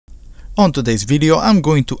On today's video, I'm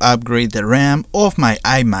going to upgrade the RAM of my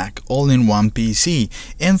iMac all-in-one PC.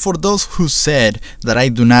 And for those who said that I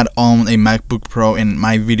do not own a MacBook Pro and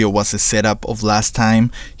my video was a setup of last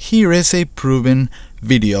time, here is a proven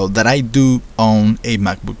video that I do own a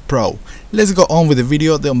MacBook Pro. Let's go on with the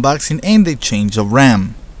video, the unboxing and the change of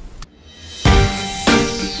RAM.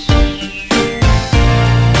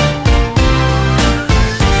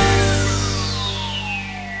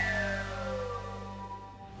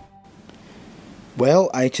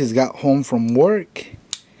 Well, I just got home from work,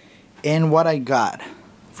 and what I got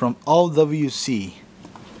from OWC,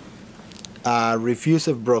 refuse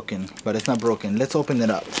if broken, but it's not broken. Let's open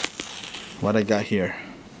it up. What I got here.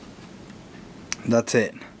 That's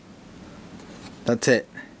it. That's it.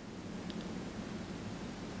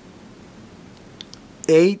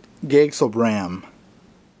 8 gigs of RAM.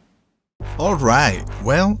 Alright,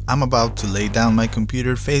 well, I'm about to lay down my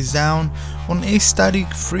computer face down on a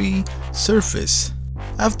static-free surface.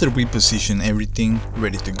 After we position everything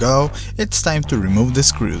ready to go, it's time to remove the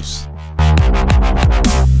screws.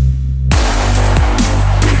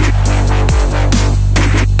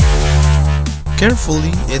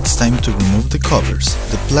 Carefully, it's time to remove the covers,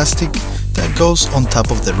 the plastic that goes on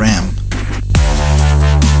top of the RAM.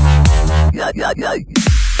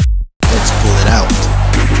 Let's pull it out.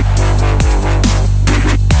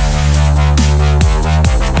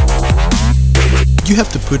 You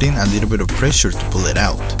have to put in a little bit of pressure to pull it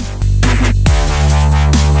out.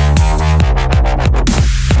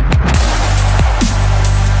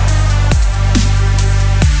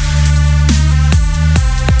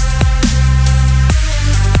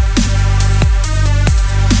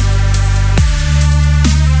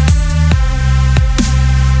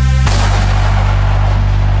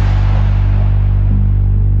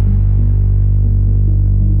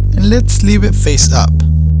 And let's leave it face up.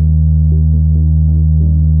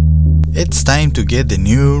 It's time to get the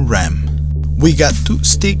new RAM. We got 2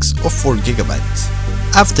 sticks of 4 GB.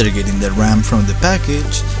 After getting the RAM from the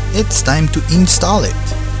package, it's time to install it.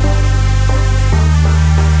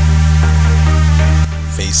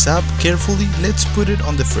 Face up carefully, let's put it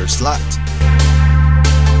on the first slot.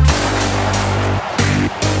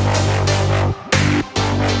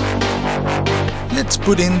 Let's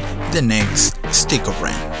put in the next stick of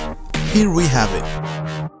RAM. Here we have it.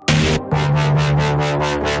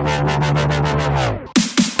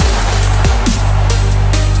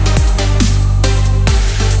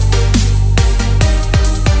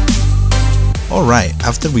 Alright,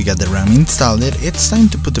 after we got the RAM installed, it's time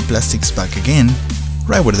to put the plastics back again,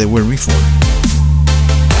 right where they were before.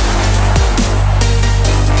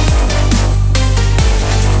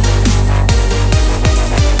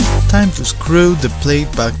 Time to screw the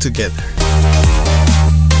plate back together.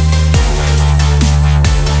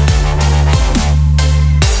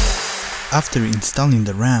 After installing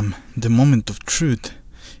the RAM, the moment of truth,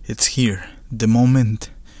 it's here, the moment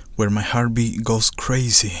where my heartbeat goes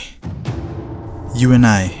crazy. You and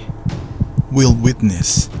I will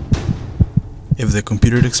witness if the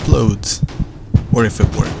computer explodes or if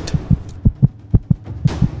it worked.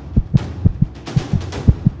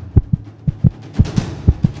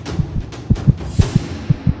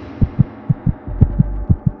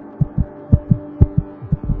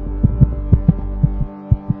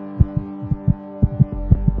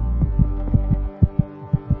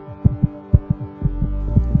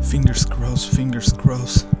 Fingers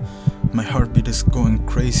crossed. My heartbeat is going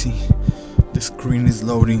crazy. The screen is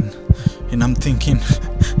loading and I'm thinking,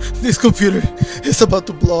 this computer is about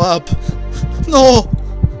to blow up. No!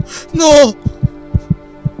 No!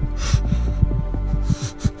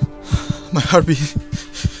 My heartbeat.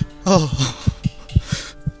 Oh.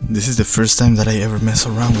 This is the first time that I ever mess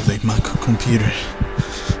around with a Mac computer.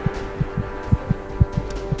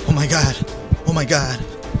 Oh my god. Oh my god.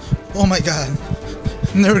 Oh my god.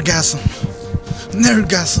 Nergasm.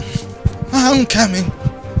 Nergasm. I'm coming.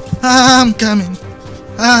 I'm coming.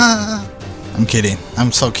 I'm kidding.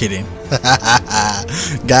 I'm so kidding.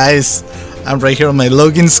 Guys, I'm right here on my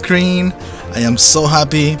login screen. I am so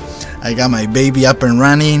happy. I got my baby up and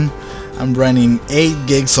running. I'm running 8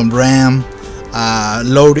 gigs of RAM.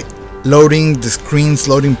 Loading the screens,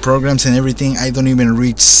 loading programs and everything. I don't even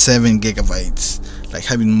reach 7 gigabytes. Like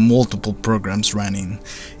having multiple programs running,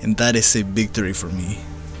 and that is a victory for me.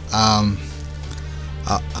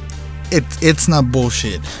 It's not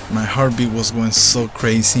bullshit. My heartbeat was going so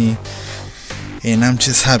crazy, and I'm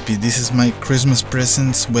just happy. This is my Christmas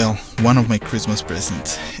presents. Well, one of my Christmas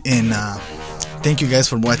presents. And thank you guys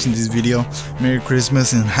for watching this video. Merry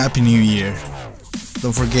Christmas and Happy New Year.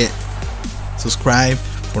 Don't forget, subscribe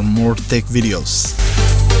for more tech videos.